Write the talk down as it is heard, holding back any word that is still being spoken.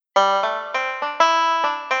Welcome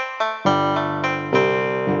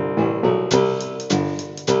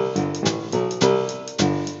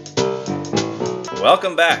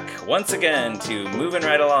back, once again, to Moving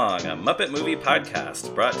Right Along, a Muppet movie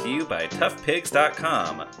podcast brought to you by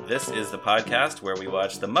ToughPigs.com. This is the podcast where we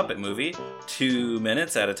watch the Muppet movie 2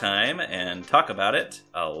 minutes at a time and talk about it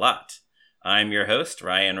a lot. I'm your host,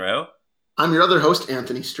 Ryan Rowe. I'm your other host,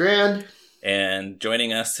 Anthony Strand. And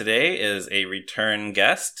joining us today is a return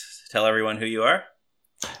guest. Tell everyone who you are.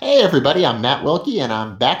 Hey, everybody, I'm Matt Wilkie, and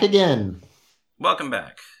I'm back again. Welcome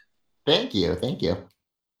back. Thank you.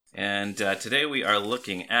 And today we are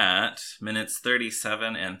looking at minutes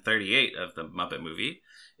 37 and 38 of the Muppet movie,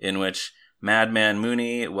 in which Madman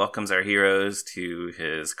Mooney welcomes our heroes to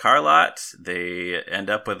his car lot. They end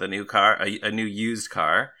up with a new car, a new used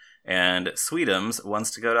car, and Sweetums wants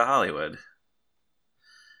to go to Hollywood.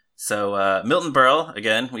 So Milton Berle,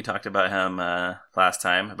 again, we talked about him last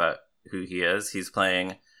time, about who he is. He's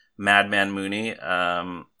playing Madman Mooney.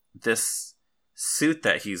 This suit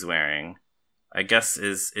that he's wearing, I guess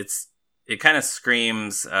it kind of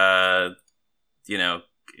screams,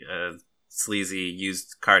 sleazy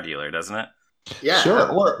used car dealer, doesn't it? Yeah,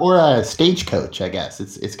 sure. Or a stagecoach, I guess.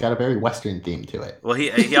 It's got a very Western theme to it. Well,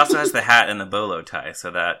 he also has the hat and the bolo tie,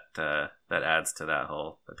 so that adds to that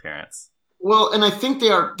whole appearance. Well, and I think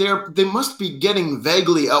they must be getting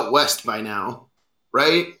vaguely out west by now,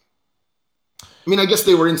 right? I mean, I guess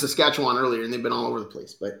they were in Saskatchewan earlier, and they've been all over the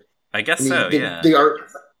place, but I guess so. Yeah, they are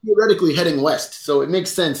theoretically heading west, so it makes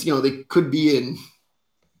sense. You know, they could be in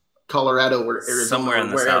Colorado or Arizona, somewhere in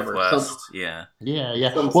the Southwest. Yeah.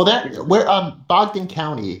 Well, we're Bogden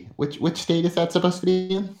County. Which state is that supposed to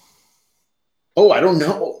be in? Oh, I don't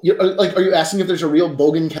know. Are you asking if there's a real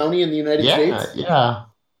Bogan County in the United States? Yeah.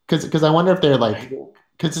 Because I wonder if they're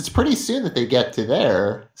because it's pretty soon that they get to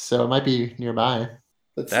there, so it might be nearby.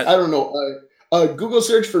 I don't know. Google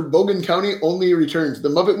search for Bogan County only returns the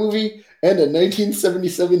Muppet movie and a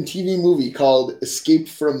 1977 TV movie called Escape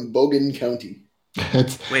from Bogan County.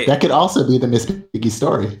 That could also be the Miss Piggy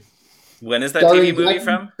story. When is that TV movie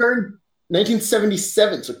from?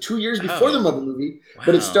 1977, so 2 years before the Muppet movie. Wow.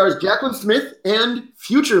 But it stars Jacqueline Smith and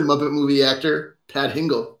future Muppet movie actor Pat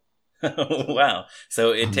Hingle. Wow.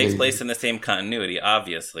 So it takes place in the same continuity,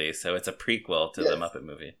 obviously. So it's a prequel to the Muppet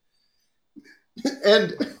movie.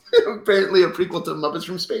 And apparently a prequel to Muppets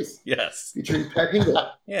from Space. Yes. Featuring Pat Hingle.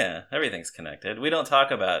 Yeah, everything's connected. We don't talk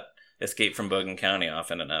about Escape from Bogan County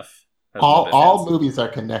often enough. All movies are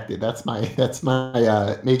connected. That's my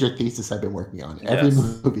major thesis I've been working on. Every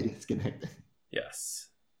movie is connected. Yes.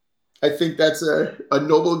 I think that's a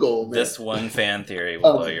noble goal, man. This one fan theory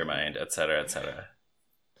will blow your mind, et cetera, et cetera.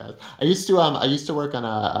 I used to work on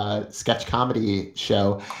a sketch comedy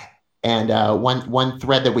show, and one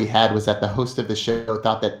thread that we had was that the host of the show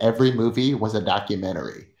thought that every movie was a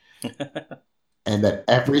documentary, and that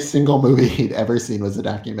every single movie he'd ever seen was a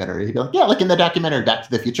documentary. He'd be like, "Yeah, like in the documentary Back to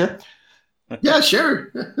the Future." Yeah,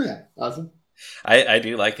 sure. Awesome. I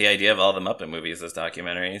do like the idea of all the Muppet movies as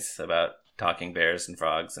documentaries about talking bears and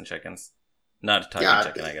frogs and chickens. Not a talking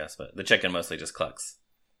chicken, I guess, but the chicken mostly just clucks.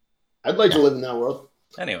 I'd like to live in that world.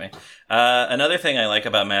 Anyway, another thing I like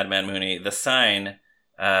about Madman Mooney, the sign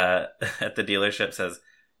at the dealership says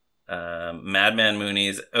Madman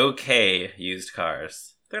Mooney's okay used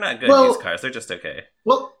cars. They're not good used cars. They're just okay.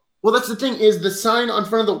 Well, that's the thing is the sign on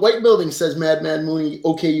front of the white building says Madman Mooney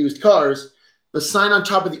okay used cars. The sign on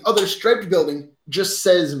top of the other striped building just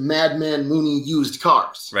says Madman Mooney used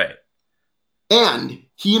cars. Right. And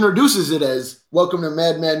he introduces it as welcome to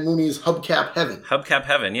Madman Mooney's Hubcap Heaven. Hubcap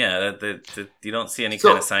Heaven, yeah. You don't see any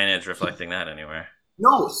kind of signage reflecting that anywhere.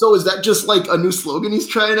 No, so is that just like a new slogan he's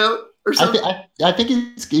trying out or something? I think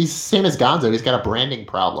he's same as Gonzo. He's got a branding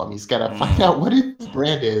problem. He's got to find out what his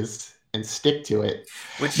brand is and stick to it.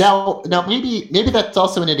 Now maybe that's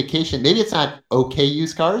also an indication. Maybe it's not okay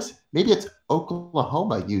used cars. Maybe it's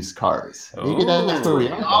Oklahoma used cars. Maybe that's where we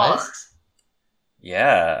are, guys.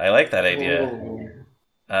 Yeah, I like that idea.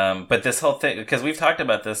 But this whole thing, because we've talked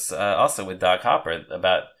about this also with Doc Hopper,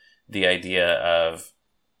 about the idea of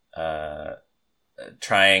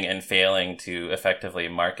trying and failing to effectively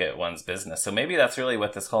market one's business. So maybe that's really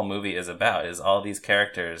what this whole movie is about, is all these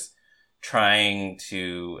characters trying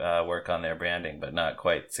to work on their branding, but not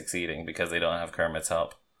quite succeeding because they don't have Kermit's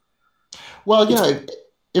help. Well,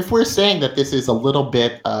 if we're saying that this is a little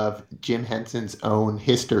bit of Jim Henson's own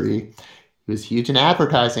history, he was huge in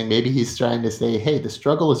advertising. Maybe he's trying to say, hey, the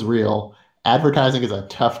struggle is real. Advertising is a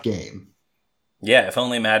tough game. Yeah, if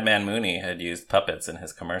only Madman Mooney had used puppets in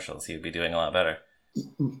his commercials, he would be doing a lot better.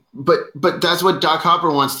 But that's what Doc Hopper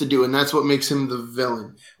wants to do, and that's what makes him the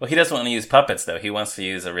villain. Well, he doesn't want to use puppets though. He wants to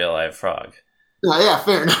use a real live frog. Yeah,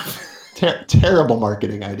 fair enough. Terrible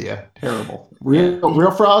marketing idea. Terrible.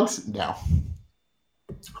 Real frogs? No.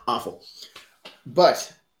 Awful.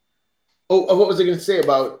 But what was I going to say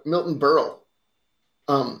about Milton Berle?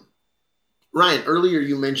 Ryan, earlier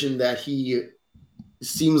you mentioned that he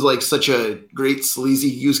seems like such a great sleazy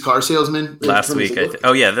used car salesman. Last week,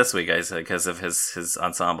 this week, guys, because of his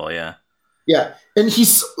ensemble, yeah. Yeah, and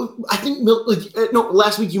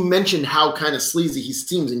last week you mentioned how kind of sleazy he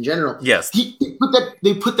seems in general. Yes.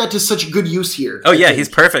 They put that to such good use here. Oh, yeah, he's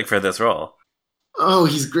perfect for this role. Oh,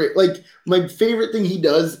 he's great. Like, my favorite thing he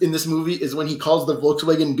does in this movie is when he calls the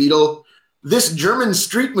Volkswagen Beetle this German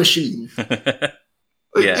street machine.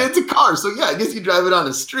 It's a car, so yeah, I guess you drive it on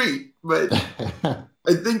a street. But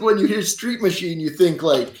I think when you hear street machine, you think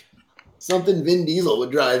like something Vin Diesel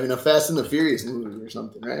would drive in a Fast and the Furious movie or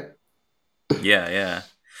something, right? Yeah.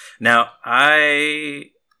 Now,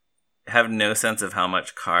 I have no sense of how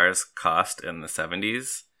much cars cost in the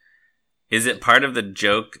 70s. Is it part of the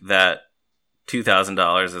joke that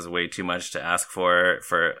 $2,000 is way too much to ask for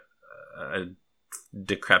a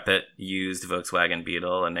decrepit used Volkswagen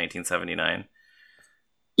Beetle in 1979?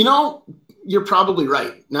 You know, you're probably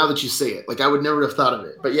right now that you say it. Like, I would never have thought of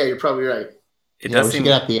it. But yeah, you're probably right. We should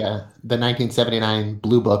get out the 1979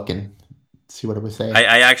 Blue Book and see what it would say.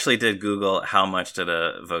 I actually did Google how much did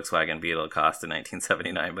a Volkswagen Beetle cost in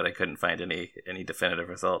 1979, but I couldn't find any definitive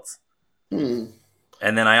results. And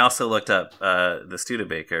then I also looked up the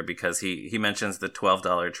Studebaker because he mentions the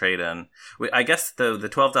 $12 trade-in. I guess the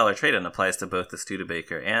 $12 trade-in applies to both the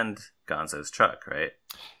Studebaker and Gonzo's truck, right?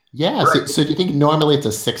 Yeah. Right. So do you think normally it's a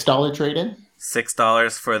 $6 trade-in?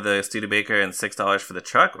 $6 for the Studebaker and $6 for the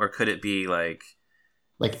truck, or could it be like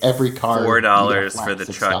every car $4 for the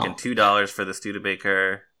truck and $2 for the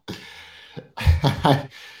Studebaker?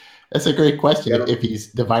 That's a great question. If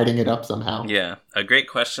he's dividing it up somehow. Yeah, a great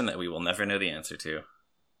question that we will never know the answer to.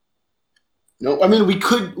 No, I mean we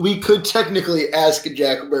could technically ask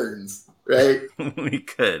Jack Burns, right? We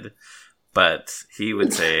could, but he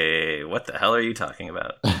would say, "What the hell are you talking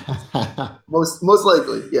about?" most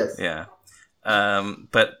likely, yes. Yeah.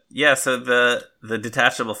 But yeah, so the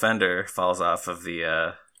detachable fender falls off of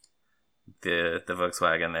the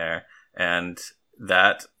Volkswagen there, and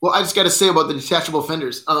that. Well, I just got to say about the detachable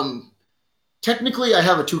fenders. Technically, I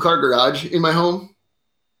have a 2-car garage in my home,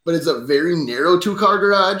 but it's a very narrow 2-car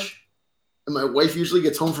garage, and my wife usually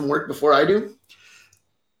gets home from work before I do.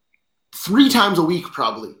 3 times a week,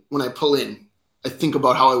 probably, when I pull in, I think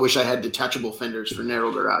about how I wish I had detachable fenders for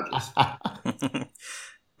narrow garages.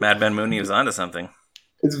 Madman Mooney was onto something.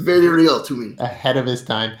 It's very real to me. Ahead of his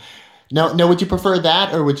time. No. Would you prefer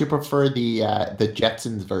that, or would you prefer the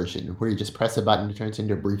Jetsons version, where you just press a button and it turns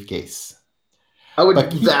into a briefcase? I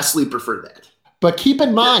would vastly prefer that. But keep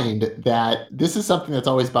in mind that this is something that's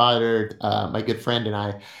always bothered my good friend and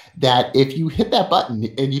I. That if you hit that button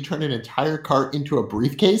and you turn an entire car into a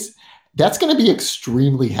briefcase, that's going to be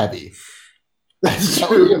extremely heavy. That's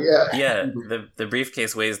true. Yeah. The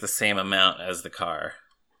briefcase weighs the same amount as the car.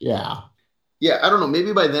 Yeah. Yeah, I don't know.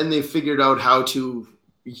 Maybe by then they figured out how to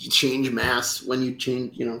change mass when you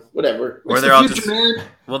change, whatever. Or they're all just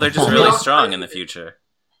they're just really strong in the future.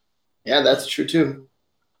 Yeah, that's true too.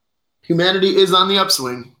 Humanity is on the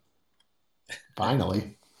upswing.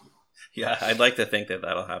 Finally. Yeah, I'd like to think that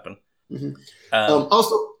that'll happen. Mm-hmm.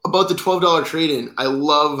 Also, about the $12 trade-in, I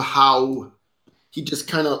love how he just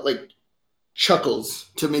kind of like chuckles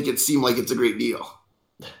to make it seem like it's a great deal.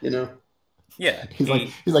 Yeah. He's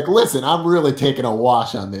like, listen, I'm really taking a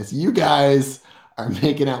wash on this. You guys are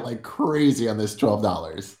making out like crazy on this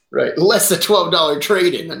 $12. Right. Less a $12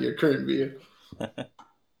 trade-in on your current vehicle.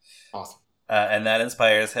 Awesome. And that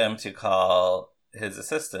inspires him to call his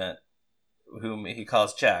assistant, whom he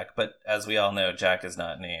calls Jack. But as we all know, Jack is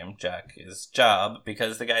not named. Jack is Job,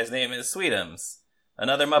 because the guy's name is Sweetums,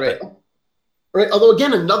 another Muppet. Right. Although,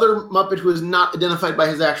 again, another Muppet who is not identified by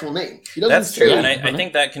his actual name. That's true, and I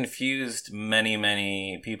think that confused many,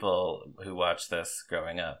 many people who watched this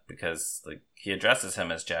growing up, because he addresses him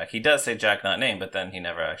as Jack. He does say Jack, not name, but then he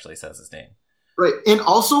never actually says his name. Right. And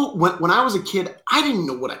also, when I was a kid, I didn't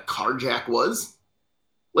know what a car jack was.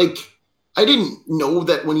 I didn't know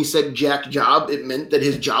that when he said Jack Job, it meant that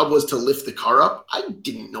his job was to lift the car up. I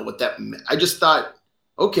didn't know what that meant. I just thought,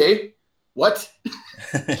 okay, what?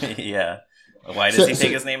 Yeah. Why does he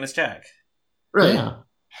take his name as Jack? Right. Yeah.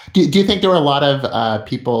 Do you think there were a lot of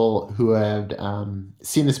people who had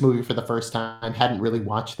seen this movie for the first time, hadn't really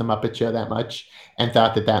watched the Muppet Show that much, and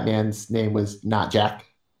thought that man's name was not Jack?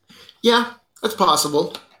 Yeah, that's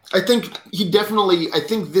possible. I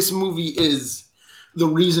think this movie is the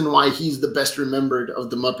reason why he's the best remembered of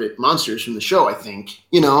the Muppet monsters from the show, I think.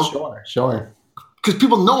 Sure. Because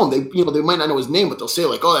people know him. They might not know his name, but they'll say,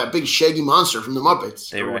 like, oh, that big shaggy monster from the Muppets.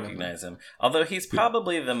 They recognize him. Although he's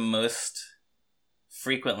probably the most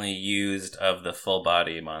frequently used of the full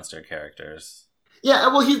body monster characters. Yeah,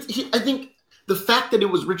 well, I think the fact that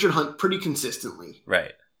it was Richard Hunt pretty consistently.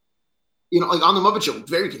 Right. Like on the Muppet Show,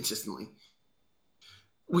 very consistently.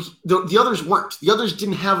 The others weren't. The others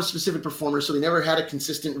didn't have a specific performer, so they never had a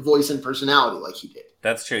consistent voice and personality like he did.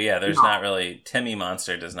 That's true, yeah. There's not really... Timmy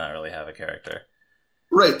Monster does not really have a character.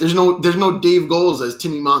 Right. There's no Dave Goelz as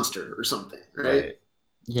Timmy Monster or something, right?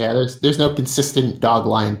 Yeah, there's no consistent dog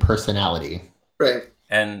line personality. Right.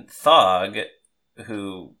 And Thog,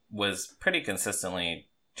 who was pretty consistently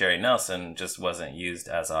Jerry Nelson, just wasn't used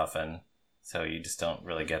as often, so you just don't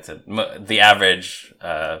really get to... The average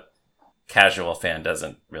casual fan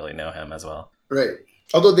doesn't really know him as well. Right.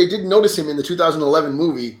 Although they did notice him in the 2011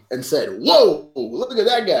 movie and said, "Whoa, look at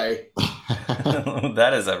that guy."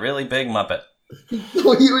 That is a really big Muppet.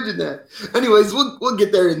 No, you did that. Anyways, we'll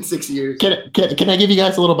get there in 6 years. Can I give you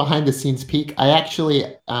guys a little behind the scenes peek? I actually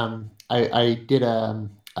I did a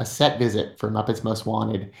set visit for Muppets Most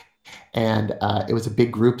Wanted, and it was a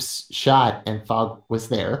big groups shot, and Thog was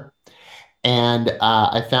there, and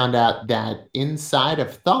I found out that inside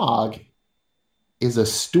of Thog is a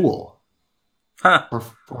stool. Huh.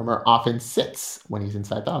 Performer often sits when he's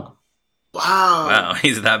inside Thog. Wow,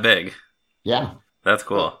 he's that big. Yeah, that's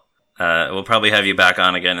cool. We'll probably have you back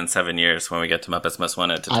on again in 7 years when we get to Muppets Most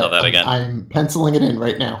Wanted to tell that again. I'm penciling it in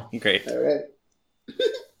right now. Great. All right.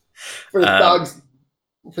 For the Thogs,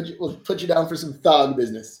 we'll put you down for some Thog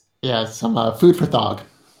business. Yeah, some food for Thog.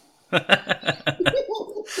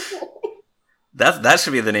 That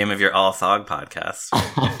should be the name of your All Thog podcast.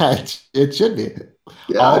 It should be.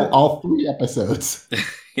 Yeah. All 3 episodes.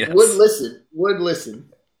 Yes. Would listen.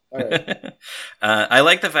 All right. I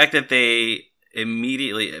like the fact that they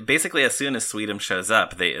immediately, basically as soon as Sweetums shows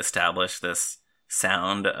up, they establish this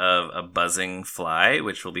sound of a buzzing fly,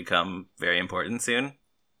 which will become very important soon.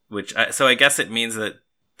 So I guess it means that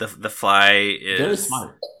the fly is very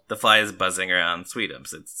smart. The fly is buzzing around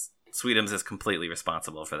Sweetums. Sweetums is completely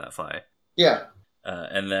responsible for that fly. Yeah.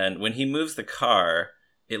 And then when he moves the car,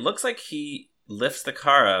 it looks like he lifts the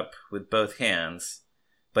car up with both hands,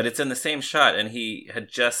 but it's in the same shot, and he had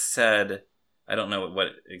just said, I don't know what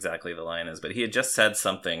exactly the line is, but he had just said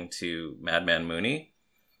something to Madman Mooney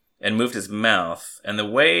and moved his mouth. And the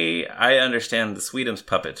way I understand the Sweetums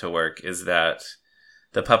puppet to work is that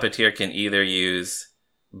the puppeteer can either use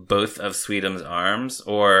both of Sweetums' arms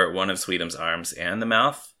or one of Sweetums' arms and the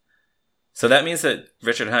mouth. So that means that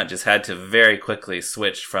Richard Hunt just had to very quickly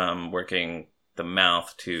switch from working the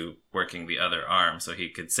mouth to working the other arm so he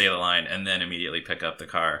could say the line and then immediately pick up the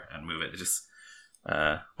car and move it. Just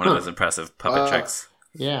one of those impressive puppet tricks.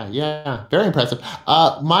 Yeah. Very impressive.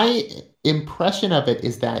 My impression of it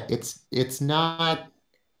is that it's not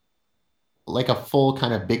like a full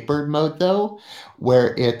kind of Big Bird mode, though,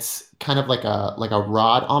 where it's kind of like a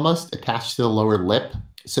rod almost attached to the lower lip.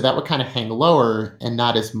 So that would kind of hang lower and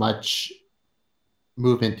not as much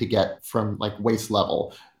movement to get from like waist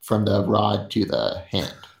level from the rod to the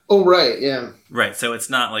hand. Oh, right, yeah. Right, so it's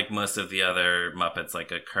not like most of the other Muppets,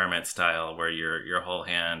 like a Kermit style, where your whole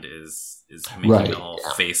hand is making the whole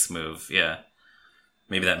face move. Yeah,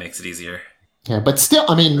 maybe that makes it easier. Yeah, but still,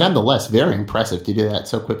 I mean, nonetheless, very impressive to do that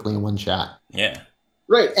so quickly in one shot. Yeah.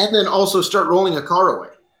 Right, and then also start rolling a car away.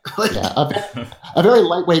 Yeah, a very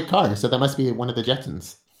lightweight car, so that must be one of the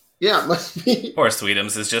Jetsons. Yeah, it must be. Or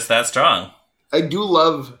Sweetums is just that strong. I do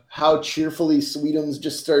love how cheerfully Sweetums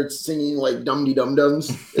just starts singing like Dum-de-Dum-Dums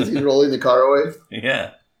as he's rolling the car away.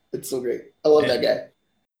 Yeah. It's so great. I love that guy.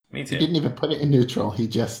 Me too. He didn't even put it in neutral. He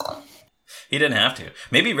didn't have to.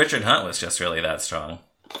 Maybe Richard Hunt was just really that strong.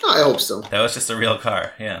 I hope so. That was just a real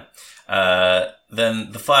car, yeah.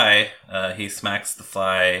 Then the fly, he smacks the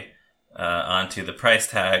fly onto the price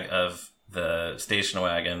tag of the station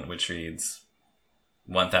wagon, which reads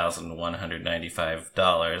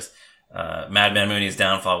 $1,195. Madman Mooney's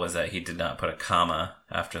downfall was that he did not put a comma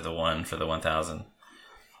after the 1 for the 1,000.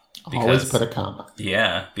 Always put a comma.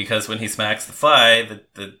 Yeah, because when he smacks the fly,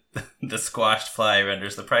 the squashed fly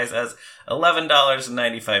renders the price as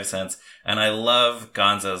 $11.95. And I love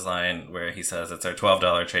Gonzo's line where he says, "It's our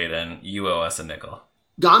 $12 trade-in. You owe us a nickel."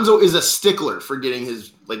 Gonzo is a stickler for getting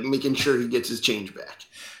his, making sure he gets his change back.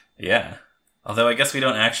 Yeah. Although I guess we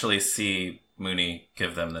don't actually see Mooney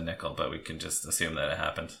give them the nickel, but we can just assume that it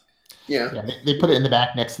happened. Yeah. They put it in the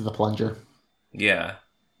back next to the plunger. Yeah.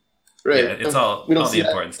 Right. Yeah, it's all the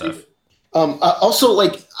important stuff. Also,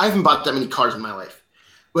 like, I haven't bought that many cars in my life,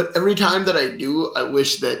 but every time that I do, I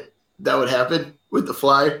wish that would happen with the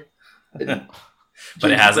Fly.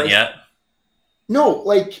 But it hasn't yet. No,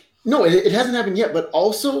 it hasn't happened yet. But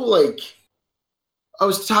also, like,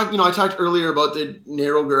 I talked earlier about the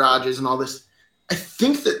narrow garages and all this. I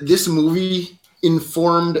think that this movie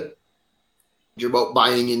informed about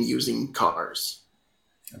buying and using cars.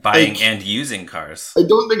 And using cars. I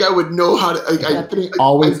don't think I would know how to. Anthony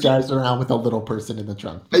always drives around with a little person in the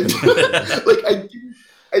trunk.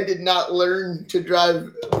 I did not learn to drive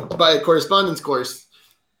by a correspondence course,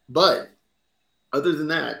 but other than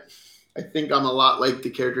that, I think I'm a lot like the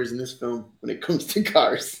characters in this film when it comes to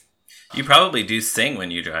cars. You probably do sing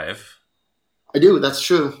when you drive. I do. That's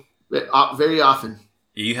true. Very often.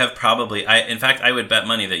 You have probably. In fact, I would bet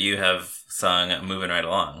money that you have sung "Moving Right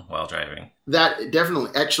Along" while driving. That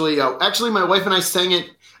definitely. Actually, my wife and I sang it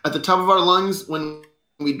at the top of our lungs when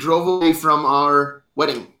we drove away from our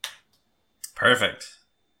wedding. Perfect.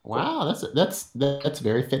 Wow, that's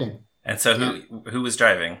very fitting. And so, who was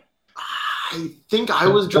driving? I think I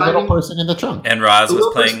was driving. The little person in the trunk. And Roz was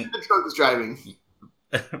playing. The trunk was driving.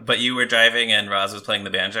 But you were driving, and Roz was playing the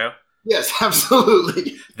banjo. Yes,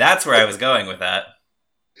 absolutely. That's where I was going with that.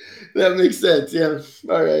 That makes sense. Yeah.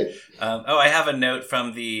 All right. I have a note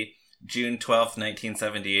from the June 12th,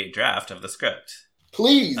 1978 draft of the script.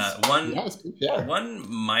 Please.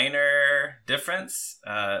 One minor difference,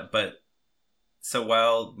 but so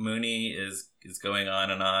while Mooney is going on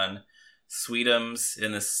and on, Sweetums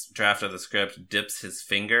in this draft of the script dips his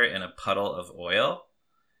finger in a puddle of oil.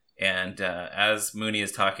 And as Mooney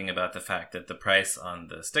is talking about the fact that the price on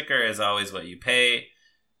the sticker is always what you pay,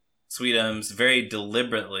 Sweetums very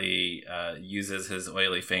deliberately uses his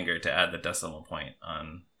oily finger to add the decimal point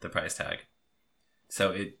on the price tag.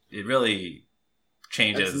 So it really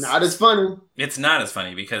changes. It's not as funny. It's not as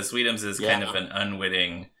funny because Sweetums is kind of an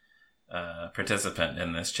unwitting participant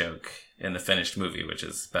in this joke in the finished movie, which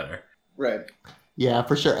is better. Right. Yeah,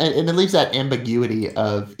 for sure. And it leaves that ambiguity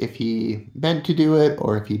of if he meant to do it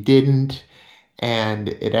or if he didn't. And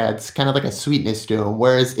it adds kind of like a sweetness to him.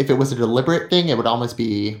 Whereas if it was a deliberate thing, it would almost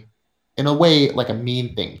be, in a way, like a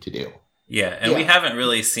mean thing to do. Yeah, and we haven't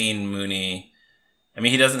really seen Mooney. I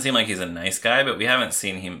mean, he doesn't seem like he's a nice guy, but we haven't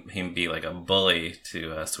seen him be like a bully to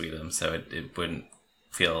Sweetums. So it wouldn't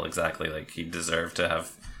feel exactly like he deserved to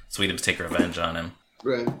have Sweetums take revenge on him.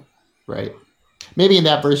 Right. Maybe in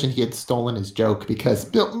that version he had stolen his joke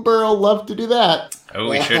because Milton Berle loved to do that.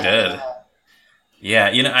 Oh, he sure did. Yeah,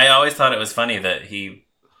 I always thought it was funny that he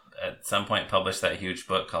at some point published that huge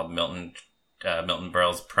book called Milton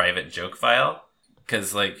Berle's Private Joke File.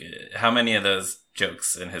 Because, like, how many of those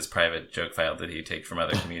jokes in his private joke file did he take from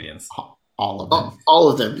other comedians? All of them. All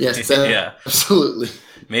of them, yes. Yeah. Absolutely.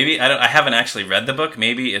 Maybe, I haven't actually read the book.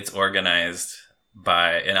 Maybe it's organized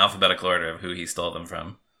by in alphabetical order of who he stole them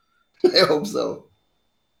from. I hope so.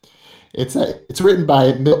 It's written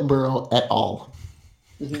by Milton Berle et al.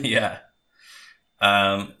 Yeah.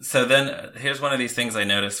 So then here's one of these things I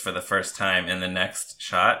noticed for the first time in the next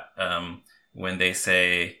shot when they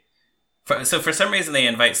say... So for some reason they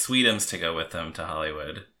invite Sweetums to go with them to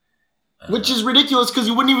Hollywood. Which is ridiculous because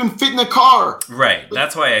you wouldn't even fit in the car. Right.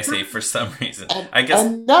 That's why I say for some reason. I guess.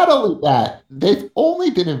 And not only that, they've only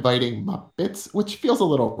been inviting Muppets, which feels a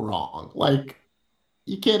little wrong. Like,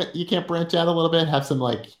 you can't branch out a little bit, have some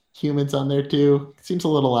like humans on there too. It seems a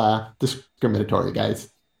little discriminatory, guys.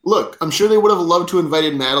 Look, I'm sure they would have loved to have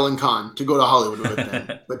invited Madeline Kahn to go to Hollywood with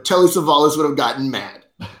them, but Telly Savalas would have gotten mad.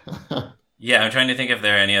 Yeah, I'm trying to think if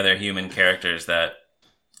there are any other human characters that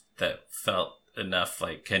felt enough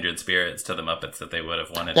like kindred spirits to the Muppets that they would have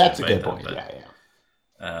wanted That's to invite them. That's a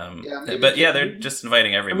good point, But yeah, they're just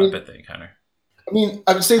inviting every Muppet they encounter. I mean,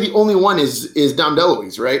 I would say the only one is Dom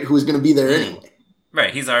DeLuise, right? Who's going to be there anyway.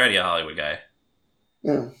 Right, he's already a Hollywood guy.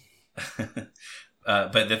 Yeah.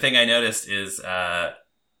 But the thing I noticed is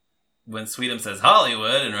when Sweetums says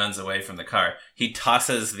Hollywood and runs away from the car, he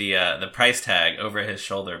tosses the price tag over his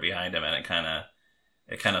shoulder behind him, and it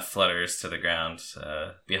kind of flutters to the ground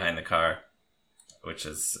behind the car, which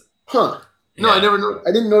is No, I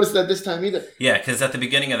didn't notice that this time either. Yeah, because at the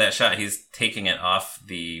beginning of that shot, he's taking it off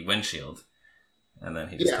the windshield, and then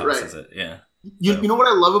he just tosses it. Yeah. You know what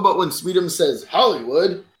I love about when Sweetums says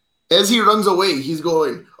Hollywood? As he runs away, he's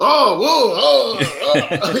going, oh, whoa,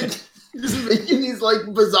 oh. Just making these like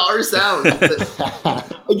bizarre sounds.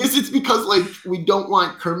 I guess it's because like we don't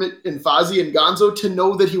want Kermit and Fozzie and Gonzo to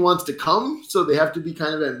know that he wants to come, so they have to be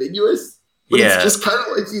kind of ambiguous. But it's just kind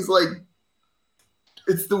of like he's like,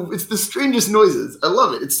 it's the strangest noises. I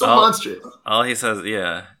love it. It's so monstrous. All he says,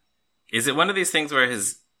 yeah. Is it one of these things where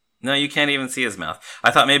his No, you can't even see his mouth.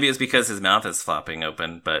 I thought maybe it was because his mouth is flopping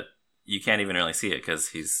open, but you can't even really see it because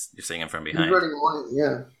you're seeing him from behind. He's running away,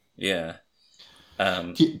 yeah. Yeah.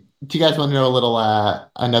 Do you guys want to know a little,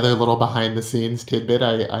 another little behind the scenes tidbit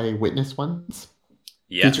I witnessed once?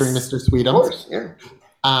 Yes. Featuring Mr. Sweetums. Of course, yeah.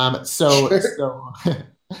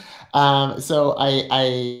 So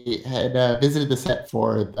I had visited the set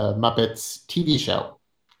for the Muppets TV show.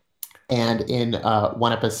 And in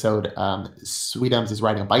one episode, Sweetums is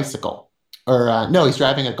riding a bicycle. No, he's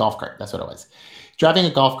driving a golf cart. That's what it was. Driving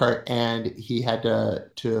a golf cart, and he had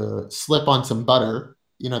to slip on some butter.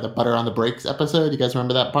 You know, the butter on the brakes episode. You guys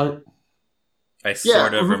remember that part? I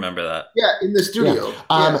sort of remember that. Yeah, in the studio.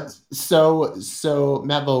 Yeah. So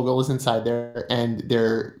Matt Vogel is inside there, and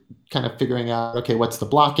they're kind of figuring out, okay, what's the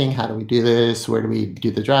blocking? How do we do this? Where do we do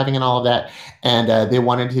the driving and all of that? And they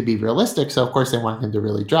wanted to be realistic, so of course they wanted him to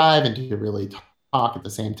really drive and to really talk at the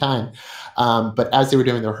same time. But as they were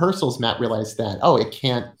doing the rehearsals, Matt realized that, it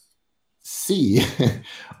can't see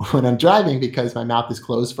when I'm driving because my mouth is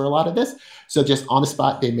closed for a lot of this. So just on the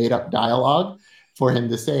spot, they made up dialogue for him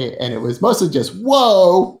to say, and it was mostly just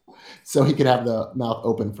whoa, so he could have the mouth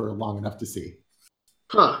open for long enough to see.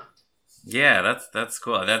 Huh. Yeah, that's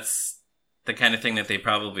cool. That's the kind of thing that they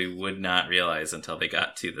probably would not realize until they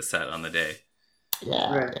got to the set on the day.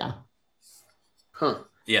 Yeah, right. Yeah. Huh.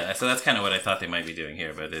 Yeah, so that's kind of what I thought they might be doing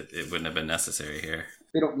here, but it wouldn't have been necessary here.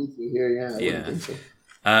 They don't need to here, yeah. I wouldn't think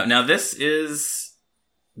so. Now this is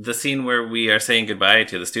the scene where we are saying goodbye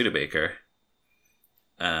to the Studebaker.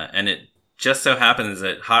 And it just so happens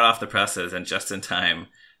that hot off the presses and just in time,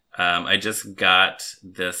 I just got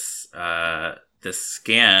this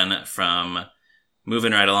scan from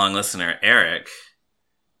Moving Right Along listener Eric.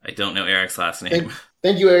 I don't know Eric's last name.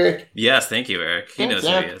 Thank you, Eric. Yes, thank you, Eric. He knows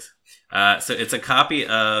who he is. So it's a copy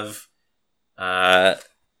of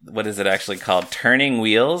what is it actually called? Turning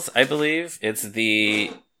Wheels, I believe. It's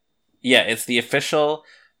the official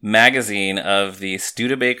magazine of the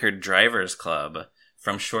Studebaker Drivers Club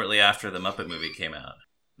from shortly after the Muppet movie came out.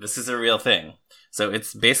 This is a real thing. So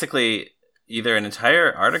it's basically either an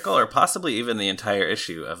entire article or possibly even the entire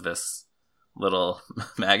issue of this little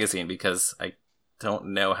magazine, because I don't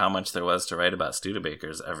know how much there was to write about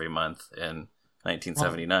Studebakers every month in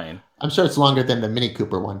 1979. Well, I'm sure it's longer than the Mini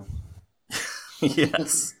Cooper one.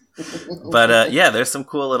 Yes. But there's some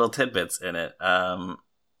cool little tidbits in it.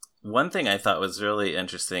 One thing I thought was really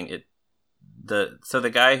interesting,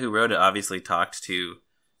 the guy who wrote it obviously talked to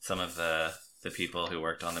some of the people who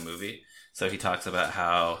worked on the movie. So he talks about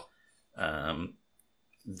how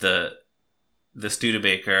the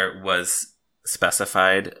Studebaker was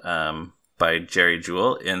specified by Jerry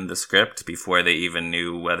Jewell in the script before they even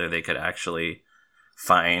knew whether they could actually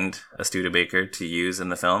find a Studebaker to use in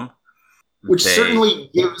the film. Which certainly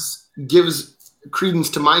gives credence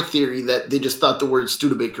to my theory that they just thought the word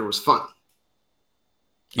Studebaker was fun.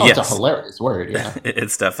 Oh, yes. It's a hilarious word, yeah.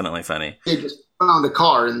 It's definitely funny. They just found a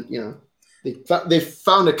car and, they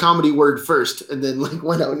found a comedy word first and then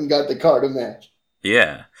went out and got the car to match.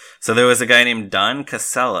 Yeah. So there was a guy named Don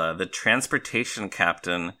Casella, the transportation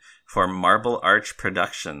captain for Marble Arch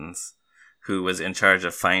Productions, who was in charge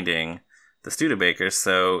of finding the Studebakers.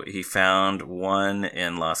 So he found one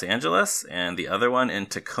in Los Angeles and the other one in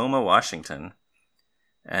Tacoma, Washington.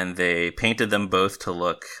 And they painted them both to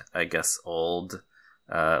look, I guess, old,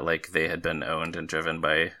 like they had been owned and driven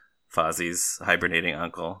by Fozzie's hibernating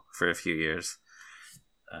uncle for a few years.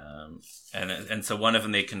 And so one of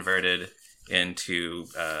them they converted into,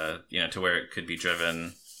 to where it could be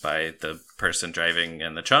driven by the person driving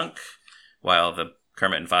in the trunk, while the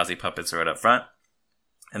Kermit and Fozzie puppets rode up front.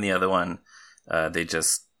 And the other one, they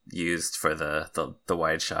just used for the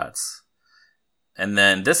wide shots. And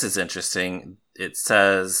then this is interesting. It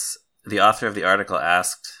says the author of the article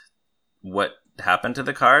asked what happened to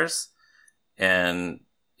the cars. And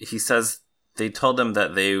he says they told him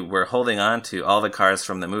that they were holding on to all the cars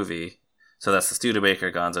from the movie. So that's the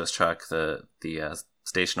Studebaker, Gonzo's truck, the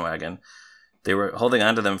station wagon. They were holding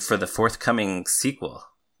on to them for the forthcoming sequel.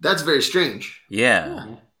 That's very strange.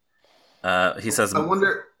 Yeah. He says, I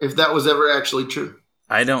wonder if that was ever actually true.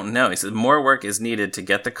 I don't know. He says more work is needed to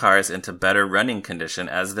get the cars into better running condition,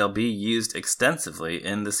 as they'll be used extensively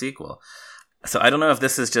in the sequel. So I don't know if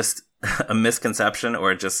this is just a misconception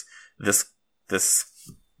or just this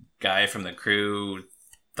guy from the crew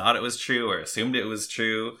thought it was true or assumed it was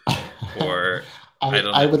true, or I don't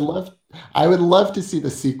know. I would love to see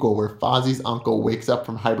the sequel where Fozzie's uncle wakes up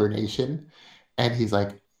from hibernation and he's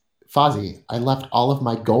like, Fozzie, I left all of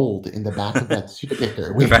my gold in the back of that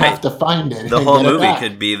Studebaker. We have to find it. The whole movie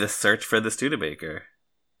could be the search for the Studebaker.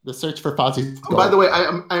 The search for Fozzie's gold. By the way,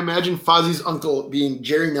 I imagine Fozzie's uncle being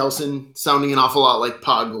Jerry Nelson, sounding an awful lot like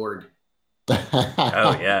Pa Gord.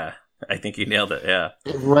 Oh, yeah. I think you nailed it, yeah.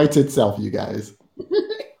 It writes itself, you guys.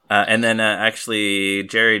 And then actually,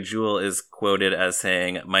 Jerry Jewell is quoted as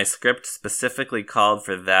saying, "My script specifically called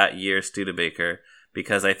for that year Studebaker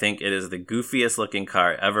because I think it is the goofiest looking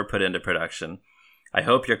car ever put into production. I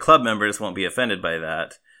hope your club members won't be offended by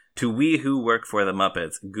that. To we who work for the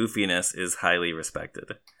Muppets, goofiness is highly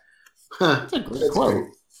respected." That's a great quote.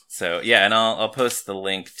 So, yeah, and I'll post the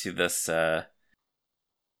link to this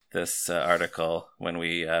article when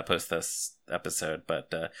we post this episode.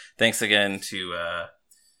 But thanks again to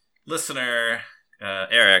listener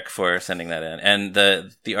Eric for sending that in. And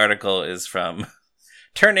the article is from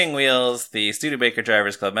Turning Wheels, the Studebaker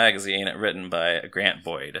Drivers Club magazine, written by Grant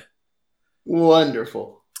Boyd.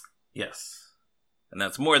 Wonderful. Yes. And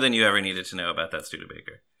that's more than you ever needed to know about that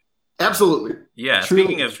Studebaker. Absolutely. Yeah,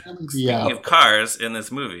 speaking of cars in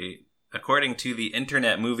this movie, according to the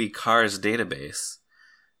Internet Movie Cars database,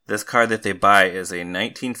 this car that they buy is a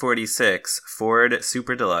 1946 Ford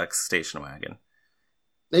Super Deluxe station wagon.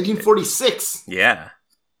 1946? Yeah.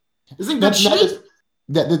 Isn't that shit?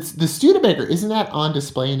 The Studebaker, isn't that on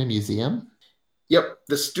display in a museum? Yep,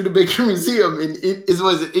 the Studebaker Museum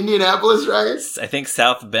was it Indianapolis, right? I think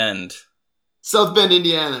South Bend. South Bend,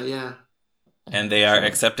 Indiana, yeah. And they are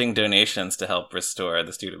accepting donations to help restore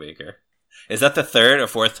the Studebaker. Is that the third or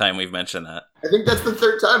fourth time we've mentioned that? I think that's the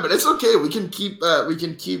third time, but it's okay. We can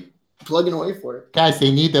keep plugging away for it. Guys,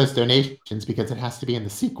 they need those donations because it has to be in the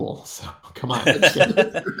sequel. So come on,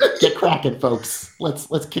 let's get cracking, folks. Let's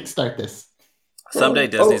kickstart this. Someday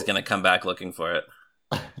Disney's going to come back looking for it.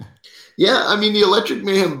 Yeah, I mean, the Electric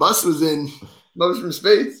Mayhem bus was in Muppets from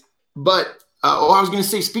Space. But, I was going to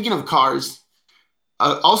say, speaking of cars,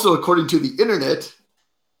 also according to the internet,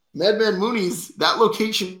 Madman Mooney's, that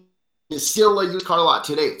location is still a used car lot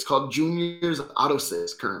today. It's called Junior's Auto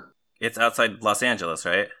Sales current. It's outside Los Angeles,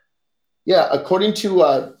 right? Yeah, according to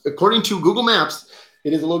Google Maps,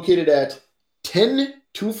 it is located at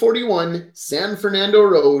 10241 San Fernando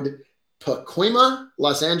Road, Pacoima,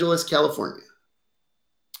 Los Angeles, California.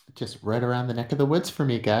 Just right around the neck of the woods for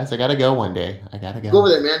me, guys. I gotta go one day. Go over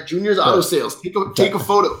there, man. Junior's Auto Sales. Take a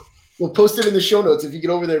photo. We'll post it in the show notes if you get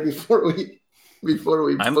over there before we.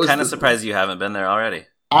 I'm kind of surprised you haven't been there already.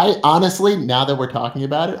 I honestly, now that we're talking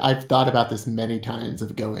about it, I've thought about this many times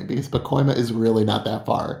of going because Pacoima is really not that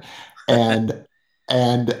far, and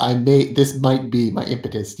this might be my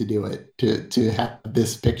impetus to do it to have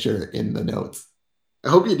this picture in the notes. I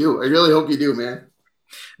hope you do. I really hope you do, man.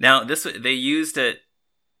 Now they used it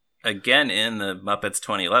again in the Muppets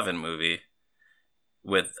 2011 movie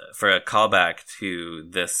for a callback to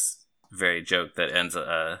this very joke that ends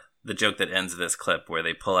the joke that ends this clip where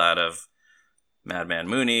they pull out of Madman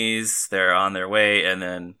Mooney's, they're on their way, and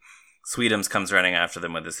then Sweetums comes running after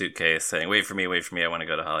them with a suitcase saying, wait for me, I want to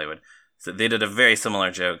go to Hollywood. So they did a very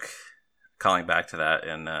similar joke calling back to that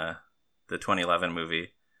in the 2011 movie.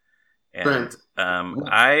 And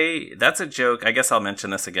that's a joke, I guess I'll mention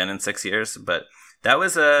this again in 6 years, but that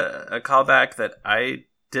was a callback that I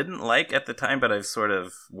didn't like at the time, but I've sort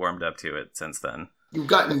of warmed up to it since then. You've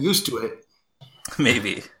gotten used to it.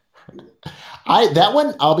 Maybe. That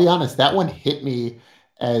one, I'll be honest, that one hit me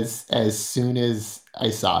as soon as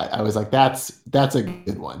I saw it. I was like, that's a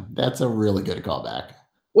good one. That's a really good callback.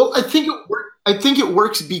 Well, I think it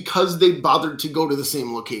works because they bothered to go to the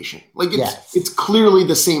same location. Like it's clearly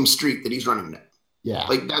the same street that he's running down. Yeah.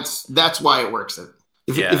 Like that's why it works.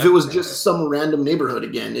 If it was just some random neighborhood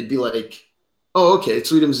again, it'd be like, oh, okay,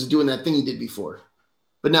 Sweetums is doing that thing he did before.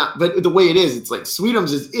 But the way it is, it's like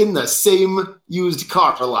Sweetums is in the same used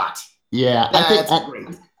car a lot. Yeah. That's great.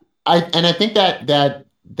 I think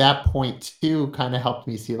that point too kind of helped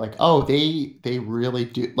me see like, oh, they really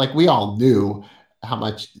do, like we all knew how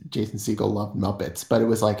much Jason Segel loved Muppets, but it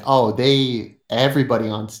was like, oh, everybody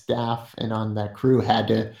on staff and on that crew had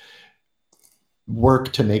to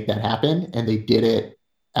work to make that happen, and they did it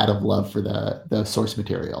out of love for the source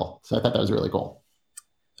material. So I thought that was really cool.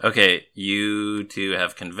 Okay, you two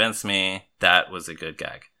have convinced me that was a good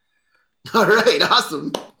gag. All right,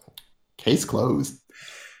 awesome. Case closed.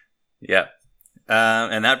 Yeah.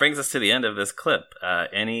 And that brings us to the end of this clip.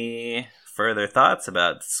 Any further thoughts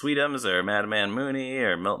about Sweetums or Madman Mooney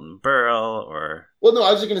or Milton Berle or... Well, no,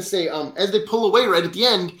 I was just going to say, as they pull away right at the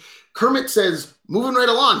end, Kermit says, moving right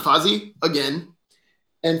along, Fozzie, again.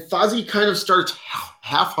 And Fozzie kind of starts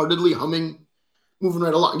half-heartedly humming, moving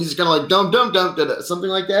right along. He's just kind of like, dum, dum, dum, da, da, something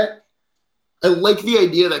like that. I like the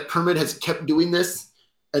idea that Kermit has kept doing this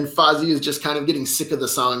and Fozzie is just kind of getting sick of the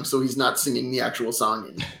song, so he's not singing the actual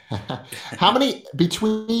song. How many,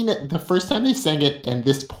 between the first time they sang it and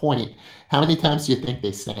this point, how many times do you think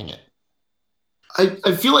they sang it?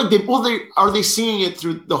 I feel like they singing it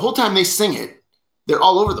through the whole time they sing it. They're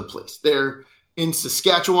all over the place. They're in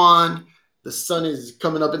Saskatchewan. The sun is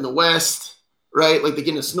coming up in the west, right? Like they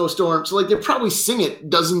get in a snowstorm. So like they probably sing it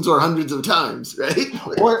dozens or hundreds of times, right?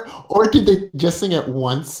 Or did they just sing it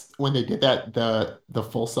once when they did that the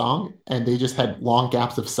full song, and they just had long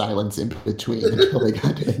gaps of silence in between until they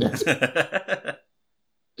got to the next one?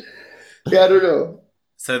 Yeah, I don't know.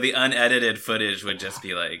 So the unedited footage would just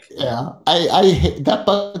be like, yeah, I hate, that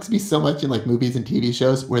bugs me so much in like movies and TV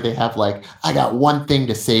shows where they have like, I got one thing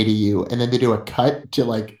to say to you, and then they do a cut to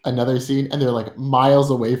like another scene, and they're like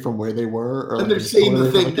miles away from where they were, or and like, they're saying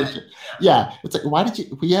the thing. Yeah, it's like, why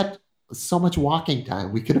did we had so much walking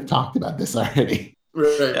time? We could have talked about this already.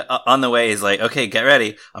 Right. On the way, he's like, okay, get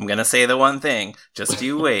ready. I'm going to say the one thing. Just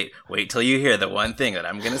you wait. Wait till you hear the one thing that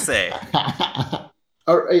I'm going to say.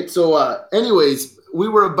 All right. So anyways,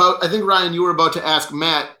 I think, Ryan, you were about to ask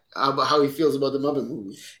Matt about how he feels about the Muppet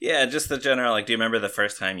movie. Yeah, just the general, like, do you remember the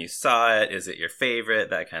first time you saw it? Is it your favorite?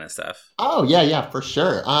 That kind of stuff. Oh, yeah, for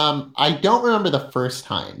sure. I don't remember the first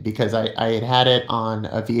time because I had it on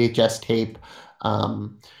a VHS tape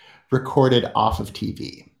recorded off of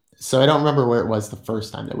TV. So I don't remember where it was the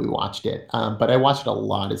first time that we watched it. But I watched it a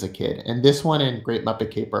lot as a kid. And this one and Great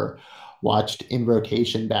Muppet Caper watched in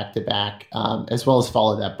rotation back to back, as well as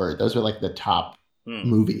Follow That Bird. Those were like the top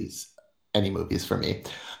movies, any movies for me.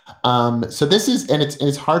 So this is, and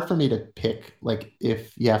it's hard for me to pick, like,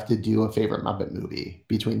 if you have to do a favorite Muppet movie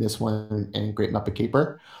between this one and Great Muppet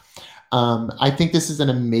Caper. I think this is an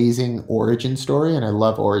amazing origin story, and I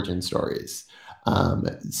love origin stories.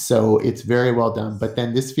 So it's very well done. But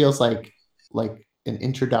then this feels like an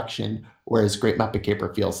introduction, whereas Great Muppet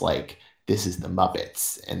Caper feels like this is the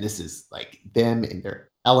Muppets, and this is like them in their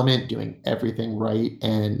element doing everything right,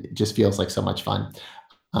 and it just feels like so much fun.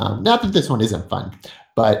 Not that this one isn't fun,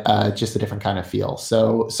 but just a different kind of feel.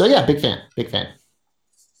 So yeah, big fan.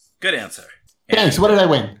 Good answer. Thanks. What did I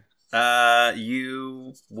win?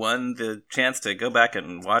 You won the chance to go back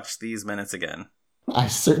and watch these minutes again. I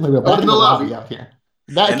certainly will. Back in the lobby out here.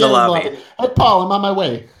 In the lobby. Hey, Paul, I'm on my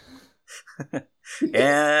way.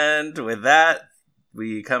 And with that,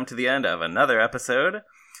 we come to the end of another episode.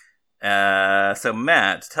 So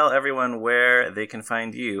Matt, tell everyone where they can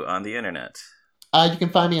find you on the internet. You can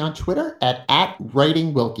find me on Twitter at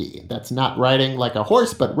 @WritingWilkie. That's not writing like a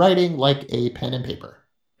horse, but writing like a pen and paper.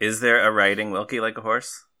 Is there a writing Wilkie like a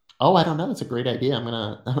horse? Oh, I don't know. It's a great idea.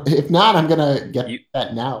 If not, I'm gonna get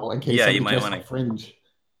that now in case you might want to fringe.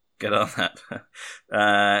 Get on that.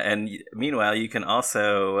 And meanwhile, you can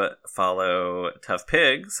also follow Tough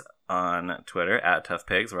Pigs on Twitter at Tough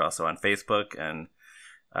Pigs. We're also on Facebook and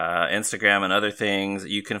Instagram and other things.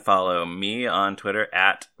 You can follow me on Twitter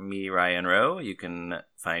at @MeRyanRowe. You can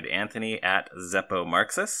find Anthony at Zeppo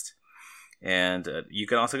Marxist. And you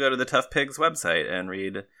can also go to the Tough Pigs website and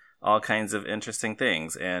read all kinds of interesting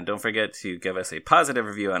things. And don't forget to give us a positive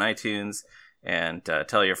review on iTunes and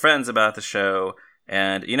tell your friends about the show.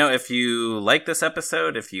 And, if you like this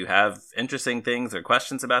episode, if you have interesting things or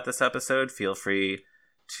questions about this episode, feel free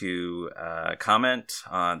to comment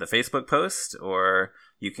on the Facebook post, or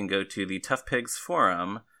you can go to the Tough Pigs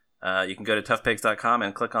forum. You can go to toughpigs.com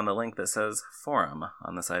and click on the link that says forum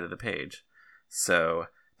on the side of the page. So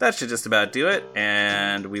that should just about do it,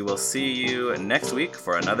 and we will see you next week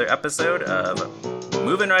for another episode of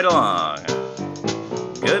Moving Right Along.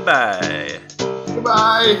 Goodbye.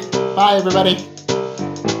 Goodbye. Bye, everybody.